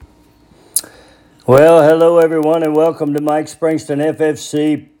Well, hello everyone, and welcome to Mike Springston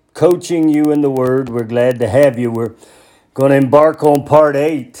FFC, coaching you in the Word. We're glad to have you. We're going to embark on part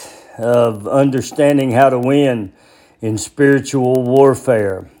 8 of understanding how to win in spiritual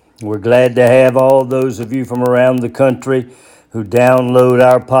warfare. We're glad to have all those of you from around the country who download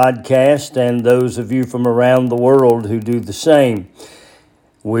our podcast and those of you from around the world who do the same.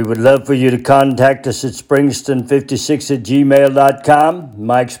 We would love for you to contact us at springston56@gmail.com,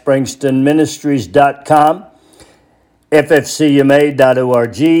 mikespringstonministries.com,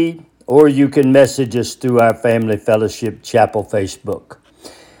 ffcma.org, or you can message us through our Family Fellowship Chapel Facebook.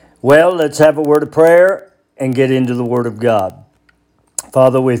 Well, let's have a word of prayer and get into the Word of God.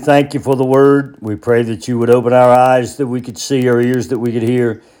 Father, we thank you for the Word. We pray that you would open our eyes that we could see, our ears that we could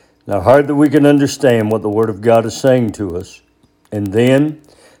hear, and our heart that we can understand what the Word of God is saying to us. And then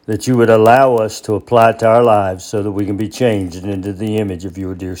that you would allow us to apply it to our lives so that we can be changed into the image of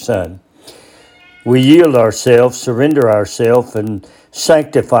your dear Son. We yield ourselves, surrender ourselves, and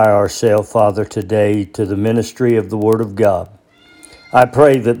sanctify ourselves, Father, today to the ministry of the Word of God. I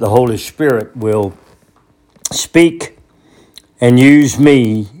pray that the Holy Spirit will speak and use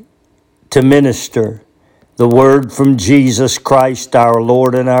me to minister the Word from Jesus Christ, our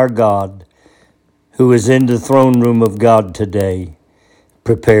Lord and our God, who is in the throne room of God today,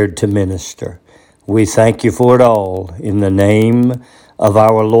 prepared to minister. We thank you for it all in the name of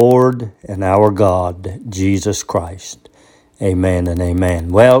our Lord and our God, Jesus Christ. Amen and amen.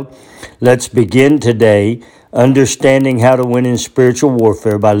 Well, let's begin today understanding how to win in spiritual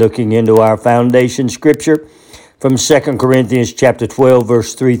warfare by looking into our foundation scripture from 2 Corinthians chapter 12,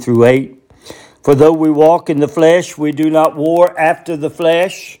 verse 3 through 8. For though we walk in the flesh, we do not war after the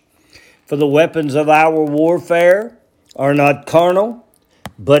flesh. For the weapons of our warfare are not carnal,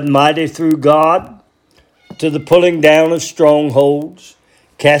 but mighty through God to the pulling down of strongholds,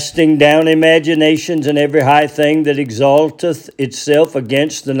 casting down imaginations and every high thing that exalteth itself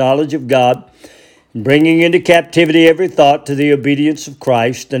against the knowledge of God, and bringing into captivity every thought to the obedience of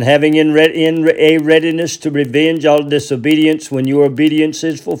Christ, and having in a readiness to revenge all disobedience when your obedience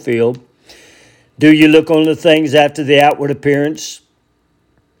is fulfilled. Do you look on the things after the outward appearance?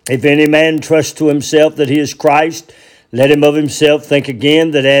 If any man trust to himself that he is Christ, let him of himself think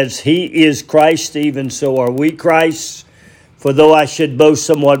again that as he is Christ, even so are we Christ. For though I should boast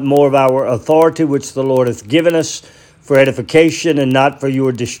somewhat more of our authority, which the Lord hath given us for edification and not for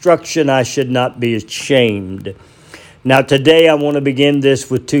your destruction, I should not be ashamed. Now today I want to begin this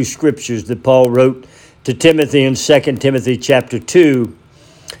with two scriptures that Paul wrote to Timothy in 2 Timothy chapter 2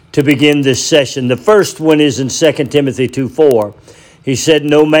 to begin this session. The first one is in 2 Timothy 2:4. He said,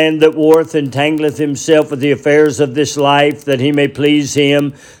 No man that warreth entangleth himself with the affairs of this life, that he may please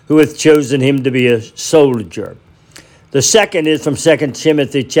him who hath chosen him to be a soldier. The second is from 2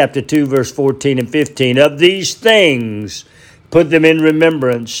 Timothy chapter 2, verse 14 and 15. Of these things put them in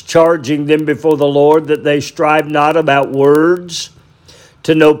remembrance, charging them before the Lord that they strive not about words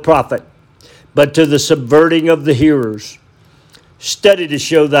to no profit, but to the subverting of the hearers. Study to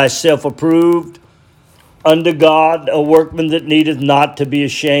show thyself approved unto God, a workman that needeth not to be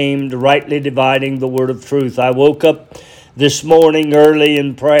ashamed, rightly dividing the word of truth. I woke up this morning early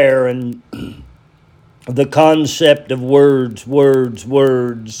in prayer, and the concept of words was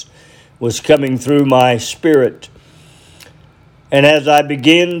coming through my spirit. And as I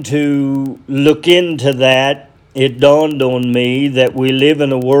began to look into that, it dawned on me that we live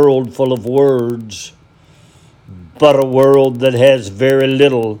in a world full of words, but a world that has very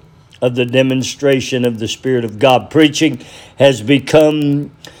little of the demonstration of the Spirit of God. Preaching has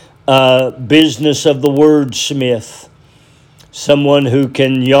become a business of the wordsmith, someone who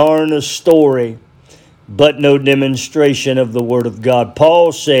can yarn a story, but no demonstration of the Word of God.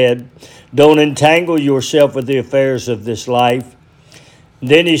 Paul said, don't entangle yourself with the affairs of this life.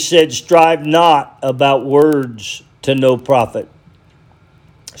 Then he said, strive not about words to no profit.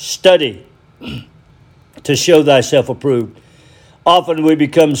 Study to show thyself approved. Often we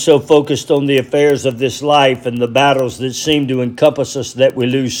become so focused on the affairs of this life and the battles that seem to encompass us that we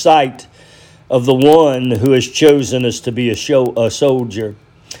lose sight of the one who has chosen us to be a soldier.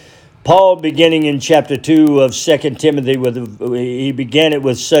 Paul, beginning in chapter 2 of 2 Timothy, he began it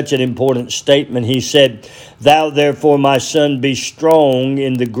with such an important statement. He said, Thou therefore, my son, be strong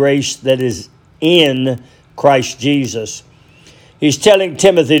in the grace that is in Christ Jesus. He's telling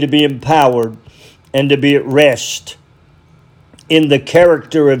Timothy to be empowered and to be at rest in the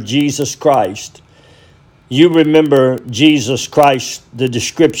character of Jesus Christ. You remember Jesus Christ, the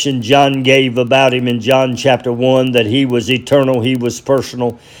description John gave about him in John chapter 1, that he was eternal, he was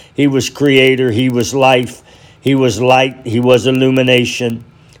personal, he was creator, he was life, he was light, he was illumination.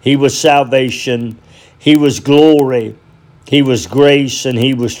 He was salvation. He was glory. He was grace, and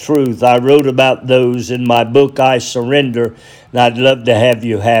He was truth. I wrote about those in my book, I Surrender, and I'd love to have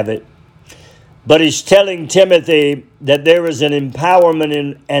you have it. But he's telling Timothy that there is an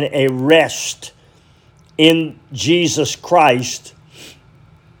empowerment and a rest in Jesus Christ,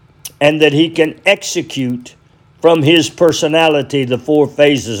 and that he can execute from his personality the 4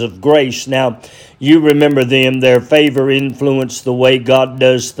 phases of grace. Now, you remember them. Their favor influenced the way God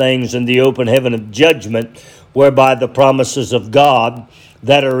does things in the open heaven of judgment, whereby the promises of God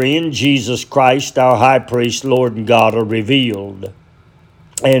that are in Jesus Christ, our high priest, Lord and God, are revealed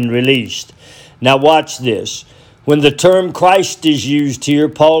and released. Now watch this. When the term Christ is used here,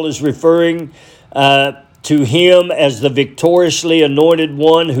 Paul is referring to him as the victoriously anointed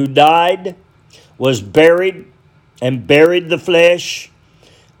one who died, was buried, and buried the flesh,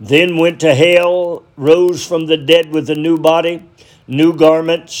 then went to hell, rose from the dead with a new body, new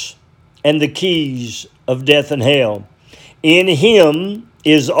garments, and the keys of death and hell. In him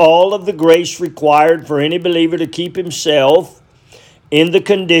is all of the grace required for any believer to keep himself in the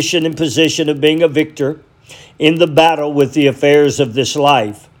condition and position of being a victor in the battle with the affairs of this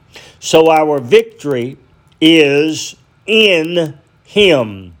life. So our victory is in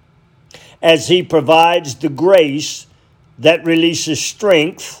him, as he provides the grace that releases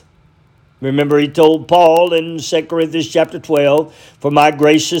strength. Remember, he told Paul in 2 Corinthians chapter 12, "For my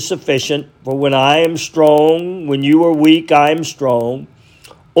grace is sufficient, for when I am strong, when you are weak, I am strong."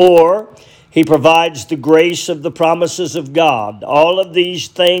 Or he provides the grace of the promises of God. All of these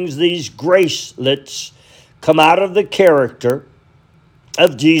things, these gracelets, come out of the character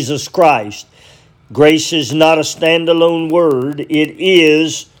of Jesus Christ. Grace is not a standalone word. It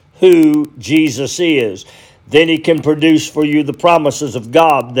is who Jesus is. Then he can produce for you the promises of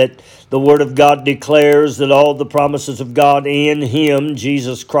God, that the Word of God declares that all the promises of God in him,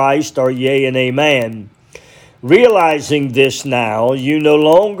 Jesus Christ, are yea and amen. Realizing this now, you no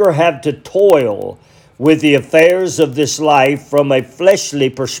longer have to toil with the affairs of this life from a fleshly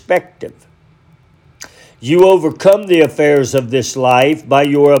perspective. You overcome the affairs of this life by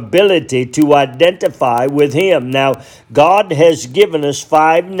your ability to identify with him. Now, God has given us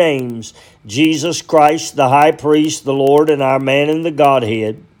 5 names: Jesus Christ, the high priest, the Lord, and our man in the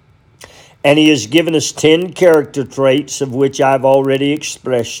Godhead. And he has given us 10 character traits, of which I've already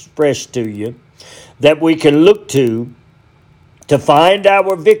expressed to you, that we can look to find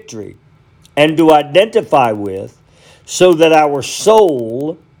our victory and to identify with, so that our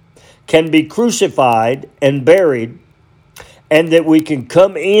soul can be crucified and buried, and that we can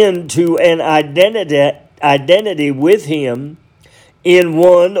come into an identity with him in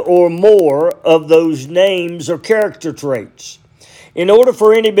one or more of those names or character traits. In order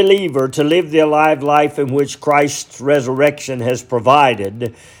for any believer to live the alive life in which Christ's resurrection has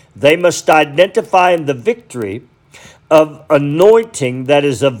provided, they must identify in the victory of anointing that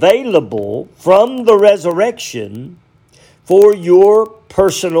is available from the resurrection for your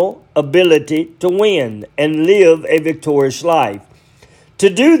personal ability to win and live a victorious life. To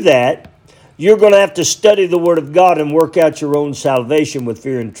do that, you're going to have to study the Word of God and work out your own salvation with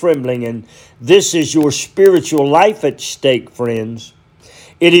fear and trembling. And this is your spiritual life at stake, friends.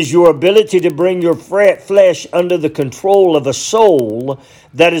 It is your ability to bring your flesh under the control of a soul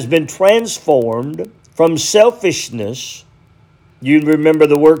that has been transformed from selfishness, you remember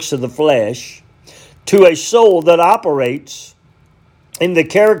the works of the flesh, to a soul that operates in the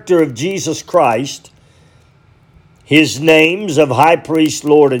character of Jesus Christ, his names of high priest,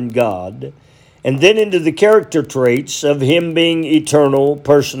 Lord, and God, and then into the character traits of him being eternal,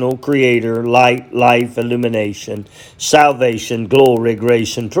 personal, creator, light, life, illumination, salvation, glory,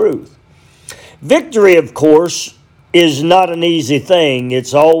 grace, and truth. Victory, of course, is not an easy thing.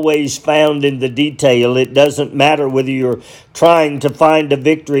 It's always found in the detail. It doesn't matter whether you're trying to find a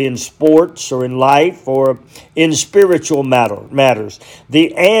victory in sports or in life or in spiritual matters.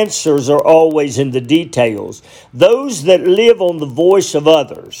 The answers are always in the details. Those that live on the voice of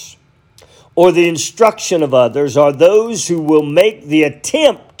others or the instruction of others are those who will make the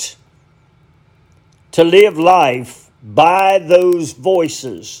attempt to live life by those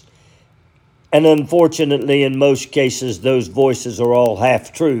voices. And unfortunately, in most cases, those voices are all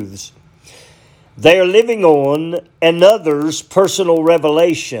half-truths. They are living on another's personal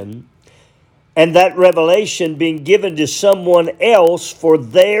revelation, and that revelation being given to someone else for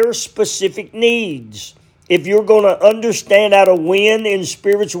their specific needs. If you're going to understand how to win in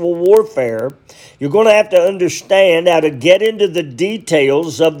spiritual warfare, you're going to have to understand how to get into the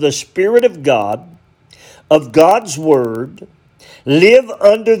details of the Spirit of God, of God's Word, live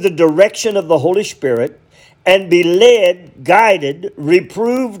under the direction of the Holy Spirit, and be led, guided,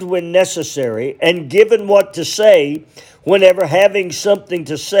 reproved when necessary, and given what to say whenever having something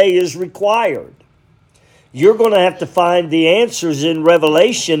to say is required. You're going to have to find the answers in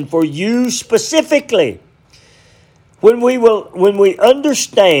Revelation for you specifically. When we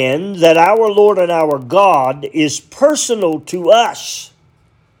understand that our Lord and our God is personal to us,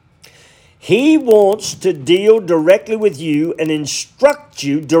 He wants to deal directly with you and instruct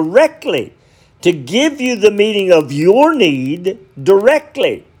you directly, to give you the meeting of your need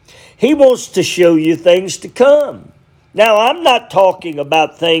directly. He wants to show you things to come. Now, I'm not talking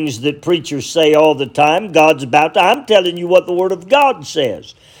about things that preachers say all the time, God's about to. I'm telling you what the Word of God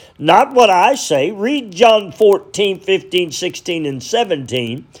says. Not what I say. Read John 14, 15, 16, and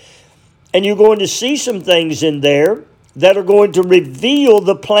 17, and you're going to see some things in there that are going to reveal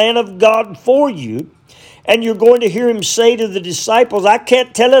the plan of God for you. And you're going to hear Him say to the disciples, I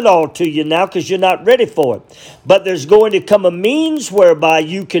can't tell it all to you now because you're not ready for it. But there's going to come a means whereby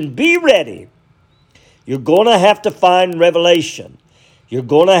you can be ready. You're going to have to find revelation. You're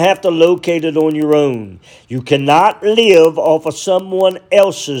going to have to locate it on your own. You cannot live off of someone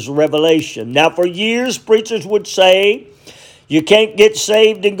else's revelation. Now, for years, preachers would say, you can't get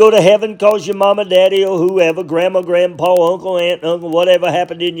saved and go to heaven because your mama, daddy, or whoever, grandma, grandpa, uncle, aunt, uncle, whatever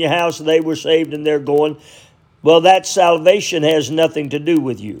happened in your house, they were saved and they're going. Well, that salvation has nothing to do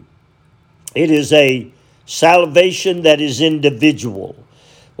with you. It is a salvation that is individual.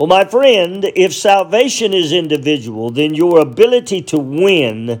 Well, my friend, if salvation is individual, then your ability to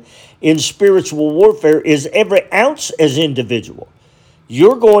win in spiritual warfare is every ounce as individual.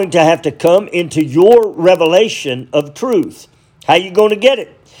 You're going to have to come into your revelation of truth. How are you going to get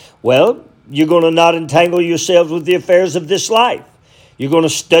it? Well, you're going to not entangle yourselves with the affairs of this life. You're going to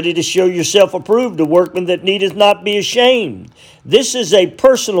study to show yourself approved, a workman that needeth not be ashamed. This is a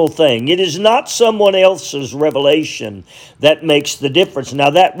personal thing. It is not someone else's revelation that makes the difference.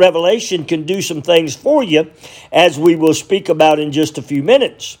 Now, that revelation can do some things for you, as we will speak about in just a few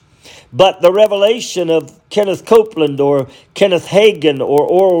minutes. But the revelation of Kenneth Copeland or Kenneth Hagin or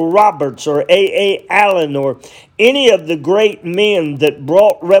Oral Roberts or A.A. Allen or any of the great men that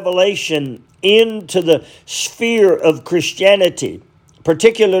brought revelation into the sphere of Christianity,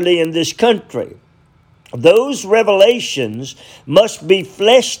 particularly in this country, those revelations must be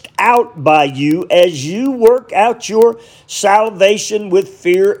fleshed out by you as you work out your salvation with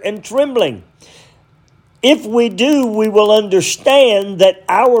fear and trembling. If we do, we will understand that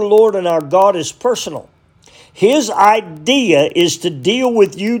our Lord and our God is personal. His idea is to deal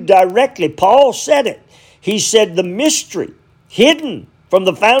with you directly. Paul said it. He said the mystery hidden from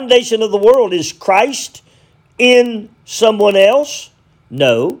the foundation of the world is Christ in someone else?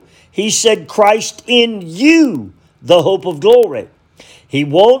 No. He said Christ in you, the hope of glory. He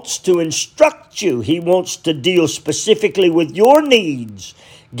wants to instruct you. He wants to deal specifically with your needs,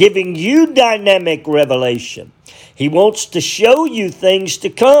 giving you dynamic revelation. He wants to show you things to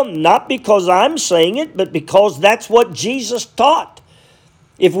come, not because I'm saying it, but because that's what Jesus taught.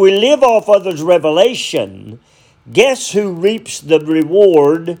 If we live off others' revelation, guess who reaps the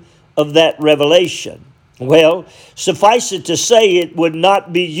reward of that revelation? Well, suffice it to say, it would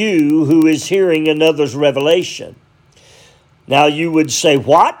not be you who is hearing another's revelation. Now you would say,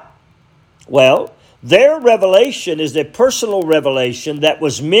 what? Well, their revelation is a personal revelation that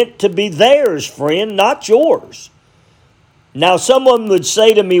was meant to be theirs, friend, not yours. Now, someone would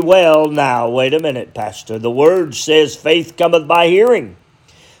say to me, well, now, wait a minute, Pastor. The Word says faith cometh by hearing.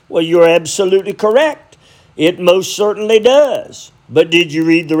 Well, you're absolutely correct. It most certainly does. But did you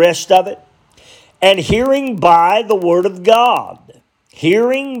read the rest of it? And hearing by the Word of God.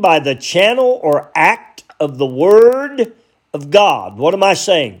 Hearing by the channel or act of the Word of God. What am I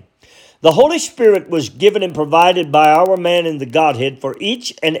saying? The Holy Spirit was given and provided by our man in the Godhead for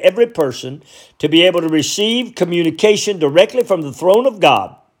each and every person to be able to receive communication directly from the throne of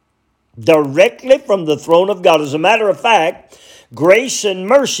God. Directly from the throne of God. As a matter of fact, grace and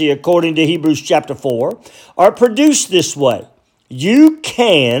mercy, according to Hebrews chapter 4, are produced this way. You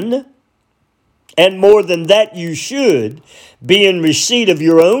can, and more than that you should, be in receipt of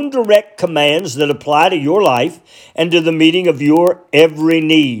your own direct commands that apply to your life and to the meeting of your every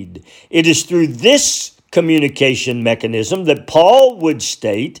need. It is through this communication mechanism that Paul would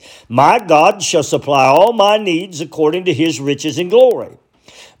state, my God shall supply all my needs according to his riches and glory.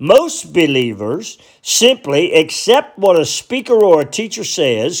 Most believers simply accept what a speaker or a teacher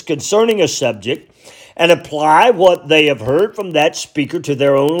says concerning a subject and apply what they have heard from that speaker to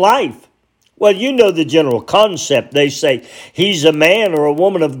their own life. Well, you know the general concept. They say, he's a man or a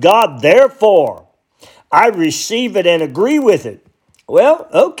woman of God, therefore I receive it and agree with it. Well,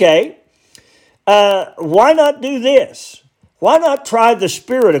 okay. why not do this? Why not try the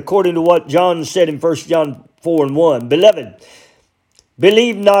Spirit according to what John said in 1 John 4:1? Beloved,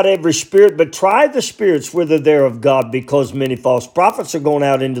 believe not every spirit, but try the spirits whether they're of God, because many false prophets are going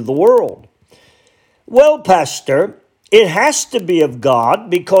out into the world. Well, Pastor, it has to be of God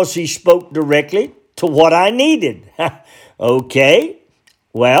because he spoke directly to what I needed. Okay,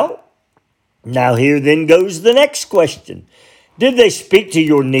 well, now here then goes the next question. Did they speak to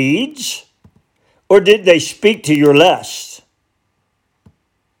your needs, or did they speak to your lusts?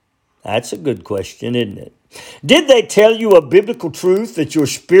 That's a good question, isn't it? Did they tell you a biblical truth that your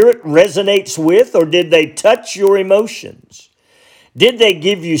spirit resonates with, or did they touch your emotions? Did they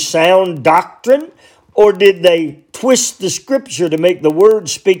give you sound doctrine, or did they twist the scripture to make the word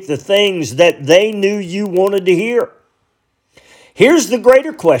speak the things that they knew you wanted to hear? Here's the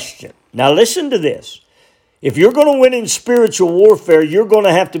greater question. Now listen to this. If you're going to win in spiritual warfare, you're going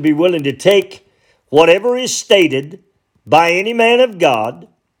to have to be willing to take whatever is stated by any man of God.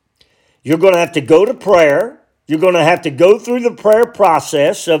 You're going to have to go to prayer. You're going to have to go through the prayer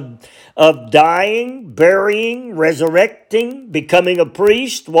process of dying, burying, resurrecting, becoming a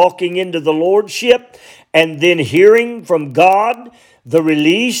priest, walking into the lordship, and then hearing from God the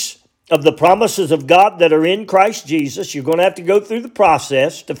release of the promises of God that are in Christ Jesus. You're going to have to go through the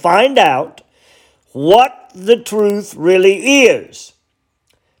process to find out what the truth really is.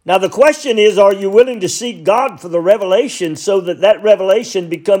 Now, the question is, are you willing to seek God for the revelation so that that revelation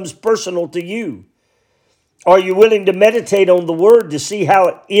becomes personal to you? Are you willing to meditate on the word to see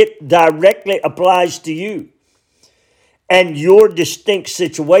how it directly applies to you and your distinct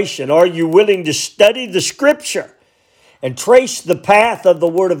situation? Are you willing to study the scripture and trace the path of the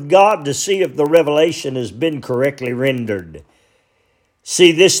word of God to see if the revelation has been correctly rendered?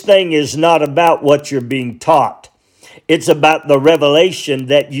 See, this thing is not about what you're being taught. It's about the revelation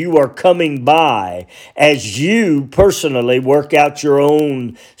that you are coming by as you personally work out your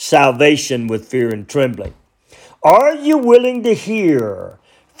own salvation with fear and trembling. Are you willing to hear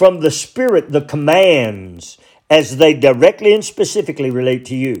from the Spirit the commands as they directly and specifically relate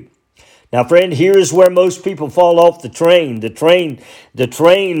to you? Now, friend, here is where most people fall off the train. The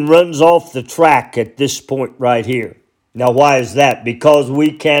train runs off the track at this point right here. Now, why is that? Because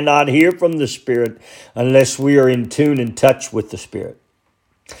we cannot hear from the Spirit unless we are in tune and touch with the Spirit.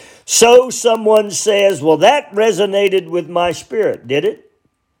 So someone says, well, that resonated with my spirit, did it?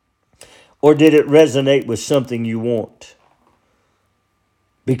 Or did it resonate with something you want?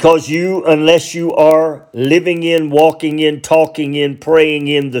 Because unless you are living in, walking in, talking in, praying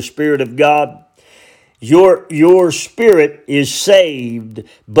in the Spirit of God, your spirit is saved,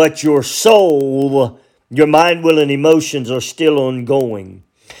 but your soul, your mind, will, and emotions are still ongoing.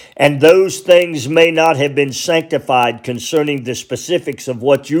 And those things may not have been sanctified concerning the specifics of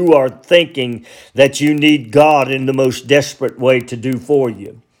what you are thinking that you need God in the most desperate way to do for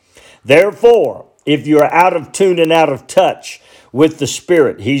you. Therefore, if you're out of tune and out of touch with the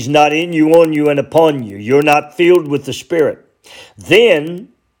Spirit, He's not in you, on you, and upon you, you're not filled with the Spirit, then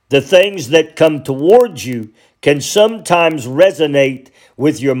the things that come towards you can sometimes resonate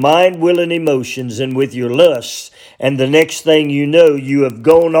with your mind, will, and emotions and with your lusts. And the next thing you know, you have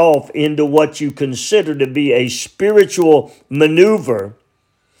gone off into what you consider to be a spiritual maneuver.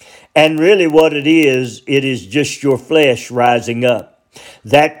 And really what it is just your flesh rising up.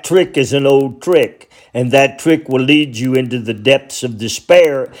 That trick is an old trick, and that trick will lead you into the depths of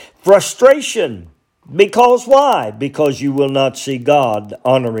despair, frustration. Because why? Because you will not see God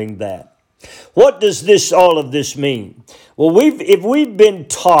honoring that. What does all of this mean? Well, if we've been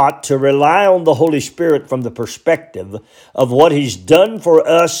taught to rely on the Holy Spirit from the perspective of what He's done for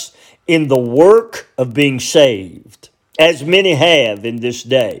us in the work of being saved, as many have in this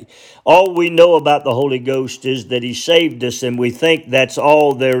day. All we know about the Holy Ghost is that He saved us, and we think that's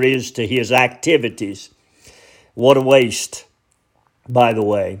all there is to His activities. What a waste, by the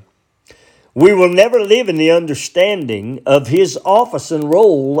way. We will never live in the understanding of His office and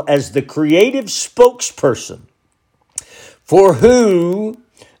role as the creative spokesperson for the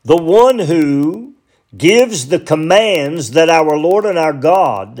one who gives the commands that our Lord and our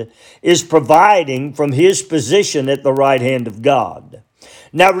God is providing from His position at the right hand of God.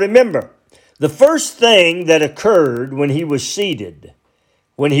 Now remember, the first thing that occurred when He was seated,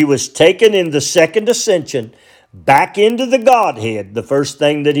 when He was taken in the second ascension back into the Godhead, the first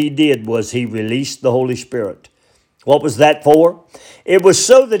thing that He did was He released the Holy Spirit. What was that for? It was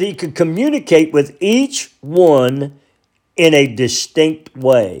so that He could communicate with each one in a distinct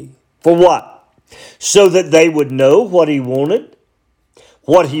way. For what? So that they would know what He wanted,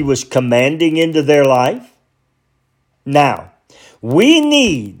 what He was commanding into their life. Now,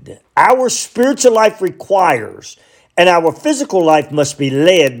 Our spiritual life requires, and our physical life must be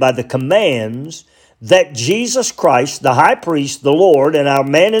led by the commands that Jesus Christ, the high priest, the Lord, and our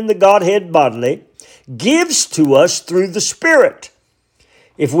man in the Godhead bodily, gives to us through the Spirit.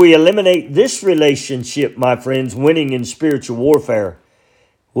 If we eliminate this relationship, my friends, winning in spiritual warfare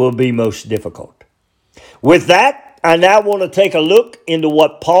will be most difficult. With that, I now want to take a look into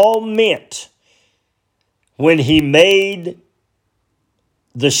what Paul meant when he made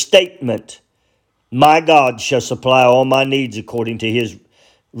the statement, "My God shall supply all my needs according to his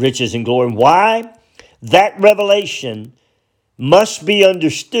riches and glory." Why? That revelation must be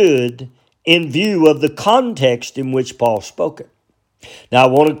understood in view of the context in which Paul spoke it. Now, I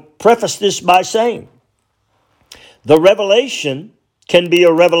want to preface this by saying the revelation can be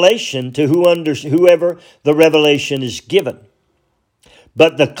a revelation to whoever the revelation is given.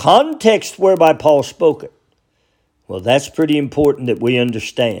 But the context whereby Paul spoke it, well, that's pretty important that we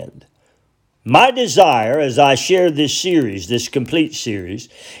understand. My desire, as I share this series, this complete series,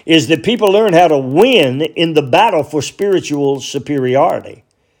 is that people learn how to win in the battle for spiritual superiority.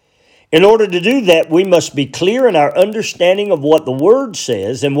 In order to do that, we must be clear in our understanding of what the Word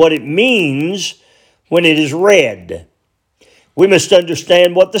says and what it means when it is read. We must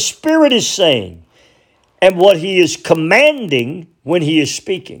understand what the Spirit is saying and what He is commanding when He is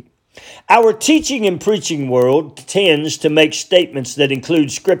speaking. Our teaching and preaching world tends to make statements that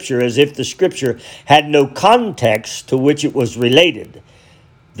include Scripture as if the Scripture had no context to which it was related.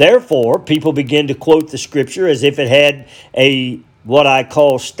 Therefore, people begin to quote the Scripture as if it had what I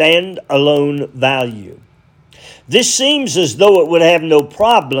call stand-alone value. This seems as though it would have no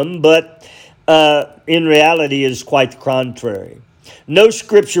problem, but in reality is quite the contrary. No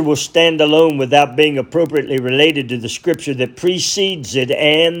Scripture will stand alone without being appropriately related to the Scripture that precedes it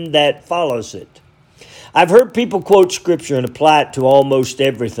and that follows it. I've heard people quote Scripture and apply it to almost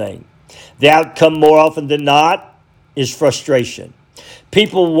everything. The outcome, more often than not, is frustration.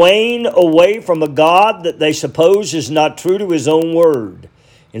 People wane away from a God that they suppose is not true to His own Word.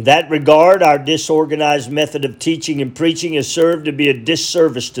 In that regard, our disorganized method of teaching and preaching has served to be a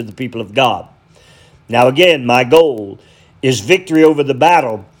disservice to the people of God. Now again, my goal is victory over the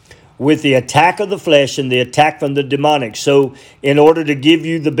battle with the attack of the flesh and the attack from the demonic. So in order to give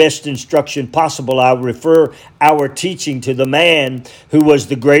you the best instruction possible, I'll refer our teaching to the man who was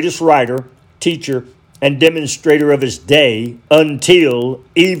the greatest writer, teacher, and demonstrator of his day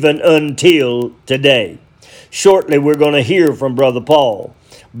even until today. Shortly, we're going to hear from Brother Paul.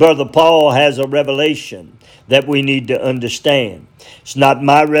 Brother Paul has a revelation that we need to understand. It's not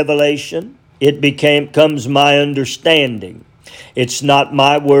my revelation. It becomes my understanding. It's not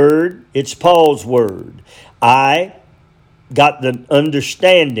my word. It's Paul's word. I got the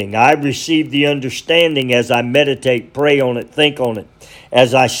understanding. I received the understanding as I meditate, pray on it, think on it,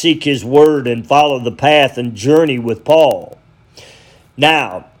 as I seek His word and follow the path and journey with Paul.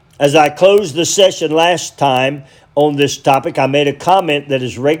 Now, as I closed the session last time on this topic, I made a comment that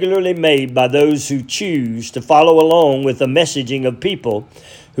is regularly made by those who choose to follow along with the messaging of people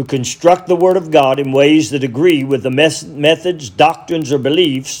who construct the Word of God in ways that agree with the methods, doctrines, or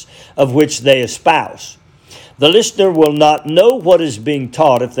beliefs of which they espouse. The listener will not know what is being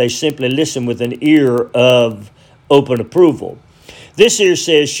taught if they simply listen with an ear of open approval. This here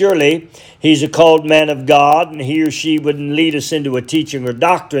says, surely he's a called man of God, and he or she wouldn't lead us into a teaching or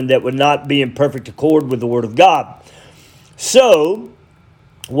doctrine that would not be in perfect accord with the Word of God. So,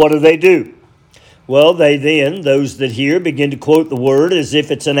 what do? Well, those that hear, begin to quote the Word as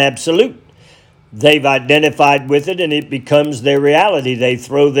if it's an absolute. They've identified with it, and it becomes their reality. They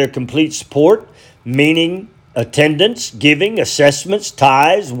throw their complete support, meaning attendance, giving, assessments,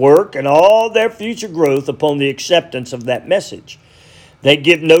 tithes, work, and all their future growth upon the acceptance of that message. They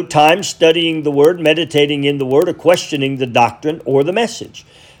give no time studying the Word, meditating in the Word, or questioning the doctrine or the message.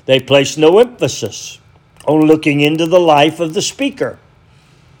 They place no emphasis on looking into the life of the speaker.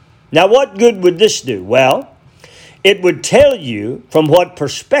 Now, what good would this do? Well, it would tell you from what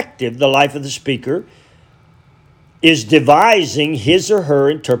perspective the life of the speaker is devising his or her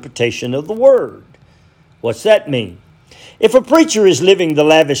interpretation of the Word. What's that mean? If a preacher is living the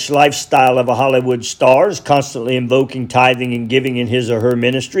lavish lifestyle of a Hollywood star, is constantly invoking tithing and giving in his or her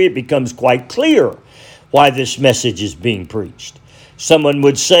ministry, it becomes quite clear why this message is being preached. Someone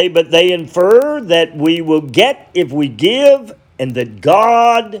would say, but they infer that we will get if we give and that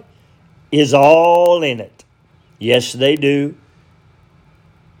God is all in it. Yes, they do.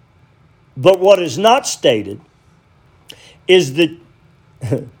 But what is not stated is that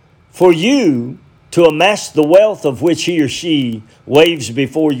for you to amass the wealth of which he or she waves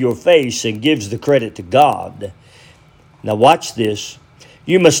before your face and gives the credit to God, Now watch this.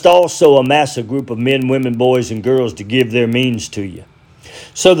 You must also amass a group of men, women, boys, and girls to give their means to you.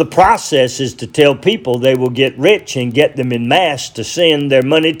 So the process is to tell people they will get rich and get them in mass to send their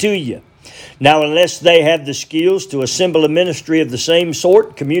money to you. Now, unless they have the skills to assemble a ministry of the same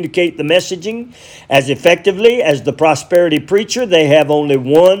sort, communicate the messaging as effectively as the prosperity preacher, they have only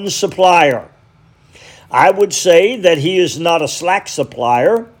one supplier. I would say that he is not a slack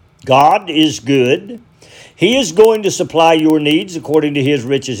supplier. God is good. He is going to supply your needs according to his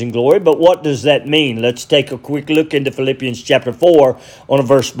riches and glory. But what does that mean? Let's take a quick look into Philippians chapter 4 on a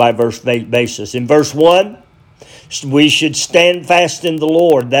verse-by-verse basis. In verse 1, we should stand fast in the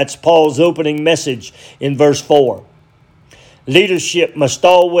Lord. That's Paul's opening message in verse 4. Leadership must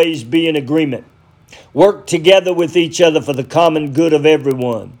always be in agreement. Work together with each other for the common good of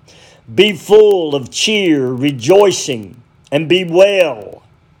everyone. Be full of cheer, rejoicing, and be well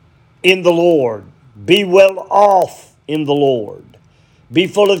in the Lord. Be well off in the Lord. Be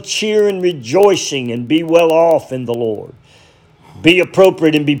full of cheer and rejoicing, and be well off in the Lord. Be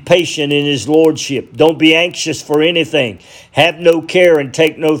appropriate and be patient in his lordship. Don't be anxious for anything. Have no care and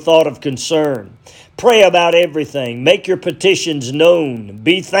take no thought of concern. Pray about everything. Make your petitions known.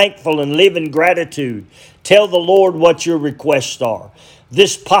 Be thankful and live in gratitude. Tell the Lord what your requests are.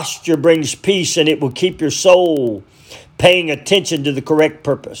 This posture brings peace, and it will keep your soul paying attention to the correct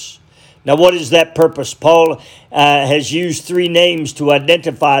purpose. Now, what is that purpose? Paul has used three names to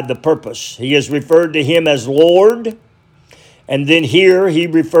identify the purpose. He has referred to him as Lord. And then here he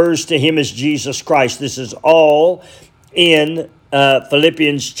refers to him as Jesus Christ. This is all in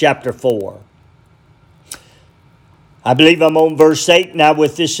Philippians chapter 4. I believe I'm on verse 8. Now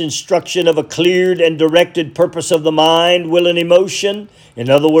with this instruction of a cleared and directed purpose of the mind, will, and emotion, in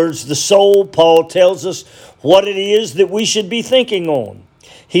other words, the soul, Paul tells us what it is that we should be thinking on.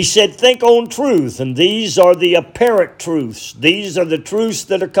 He said, think on truth, and these are the apparent truths. These are the truths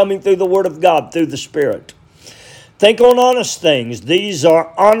that are coming through the Word of God, through the Spirit. Think on honest things. These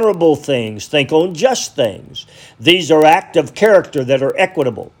are honorable things. Think on just things. These are acts of character that are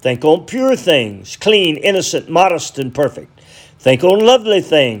equitable. Think on pure things, clean, innocent, modest, and perfect. Think on lovely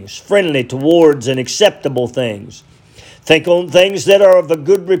things, friendly towards and acceptable things. Think on things that are of a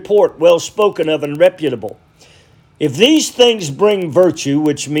good report, well spoken of and reputable. If these things bring virtue,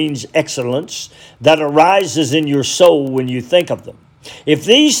 which means excellence, that arises in your soul when you think of them, if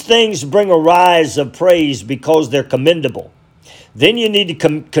these things bring a rise of praise because they're commendable, then you need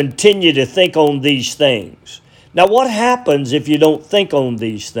to continue to think on these things. Now, what happens if you don't think on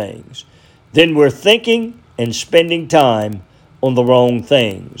these things? Then we're thinking and spending time on the wrong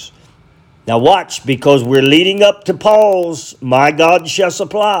things. Now watch, because we're leading up to Paul's, my God shall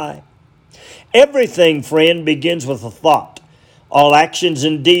supply. Everything, friend, begins with a thought. All actions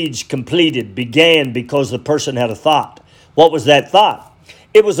and deeds completed began because the person had a thought. What was that thought?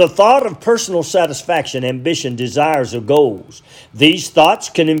 It was a thought of personal satisfaction, ambition, desires, or goals. These thoughts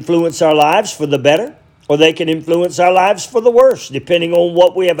can influence our lives for the better, or they can influence our lives for the worse, depending on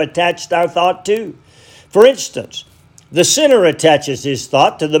what we have attached our thought to. For instance, the sinner attaches his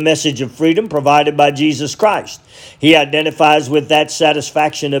thought to the message of freedom provided by Jesus Christ. He identifies with that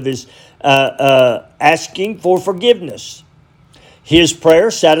satisfaction of his asking for forgiveness. His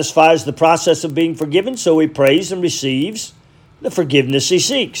prayer satisfies the process of being forgiven, so he prays and receives the forgiveness he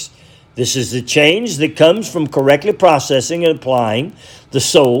seeks. This is the change that comes from correctly processing and applying the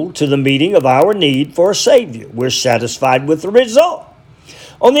soul to the meeting of our need for a Savior. We're satisfied with the result.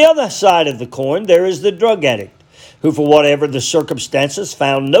 On the other side of the coin, there is the drug addict, who, for whatever the circumstances,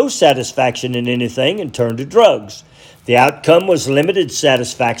 found no satisfaction in anything and turned to drugs. The outcome was limited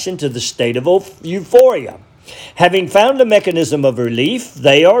satisfaction to the state of euphoria. Having found a mechanism of relief,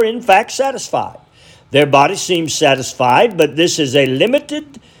 they are in fact satisfied. Their body seems satisfied, but this is a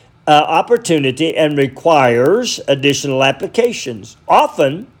limited opportunity and requires additional applications,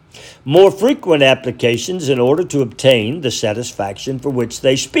 often more frequent applications, in order to obtain the satisfaction for which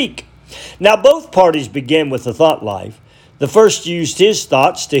they speak. Now, both parties began with a thought life. The first used his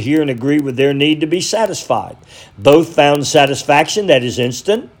thoughts to hear and agree with their need to be satisfied. Both found satisfaction that is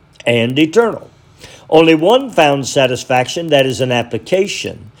instant and eternal. Only one found satisfaction that is an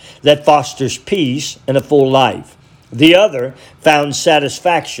application that fosters peace and a full life. The other found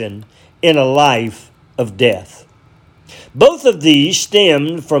satisfaction in a life of death. Both of these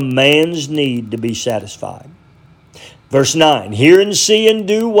stemmed from man's need to be satisfied. Verse 9, hear and see and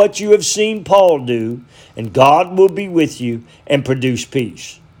do what you have seen Paul do, and God will be with you and produce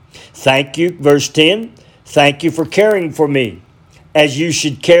peace. Thank you, verse 10, thank you for caring for me, as you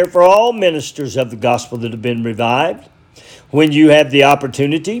should care for all ministers of the gospel that have been revived. When you have the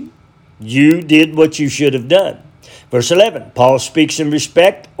opportunity, you did what you should have done. Verse 11, Paul speaks in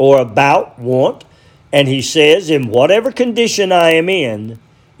respect or about want, and he says, in whatever condition I am in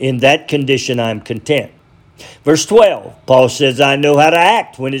that condition I'm content. Verse 12, Paul says, I know how to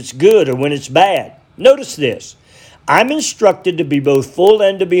act when it's good or when it's bad. Notice this. I'm instructed to be both full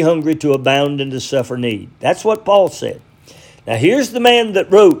and to be hungry, to abound and to suffer need. That's what Paul said. Now here's the man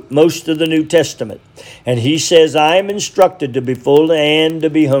that wrote most of the New Testament. And he says, I am instructed to be full and to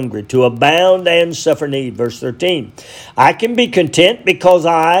be hungry, to abound and suffer need. Verse 13, I can be content because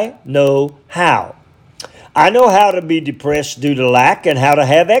I know how. I know how to be depressed due to lack and how to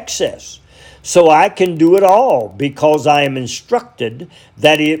have excess. So I can do it all because I am instructed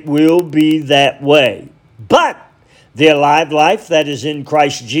that it will be that way. But the alive life that is in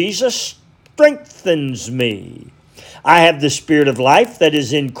Christ Jesus strengthens me. I have the spirit of life that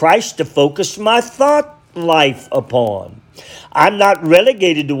is in Christ to focus my thought life upon. I'm not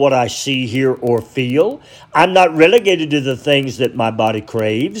relegated to what I see, hear, or feel. I'm not relegated to the things that my body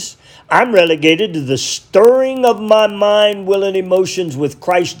craves. I'm relegated to the stirring of my mind, will, and emotions with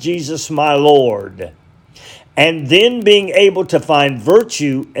Christ Jesus my Lord. And then being able to find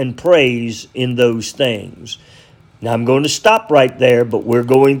virtue and praise in those things. Now I'm going to stop right there, but we're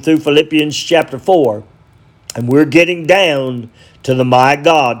going through Philippians chapter 4. And we're getting down to the my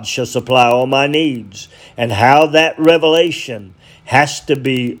God shall supply all my needs, and how that revelation has to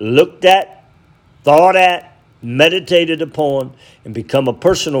be looked at, thought at, meditated upon, and become a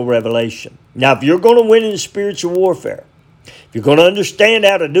personal revelation. Now, if you're going to win in spiritual warfare, if you're going to understand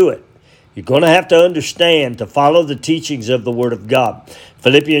how to do it, you're going to have to understand to follow the teachings of the Word of God.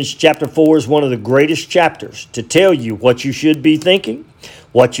 Philippians chapter 4 is one of the greatest chapters to tell you what you should be thinking,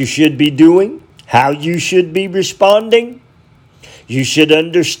 what you should be doing, how you should be responding. You should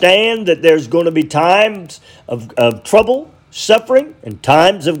understand that there's going to be times of trouble, suffering, and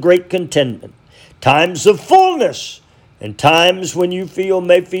times of great contentment. Times of fullness, and times when you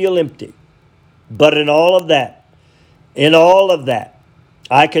may feel empty. But in all of that,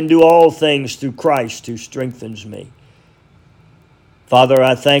 I can do all things through Christ who strengthens me. Father,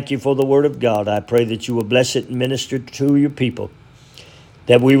 I thank you for the Word of God. I pray that you will bless it and minister to your people,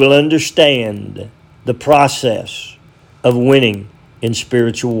 that we will understand the process of winning in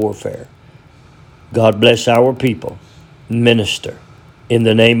spiritual warfare. God bless our people. Minister. In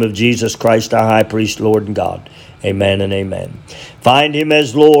the name of Jesus Christ, our high priest, Lord and God. Amen and amen. Find him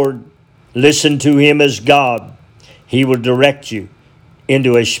as Lord. Listen to him as God. He will direct you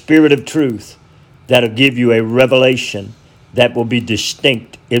into a spirit of truth that will give you a revelation that will be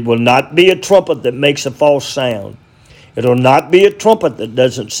distinct. It will not be a trumpet that makes a false sound. It will not be a trumpet that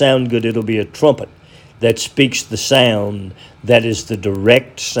doesn't sound good. It'll be a trumpet that speaks the sound that is the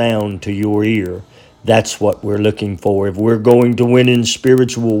direct sound to your ear. That's what we're looking for if we're going to win in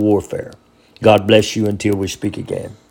spiritual warfare. God bless you until we speak again.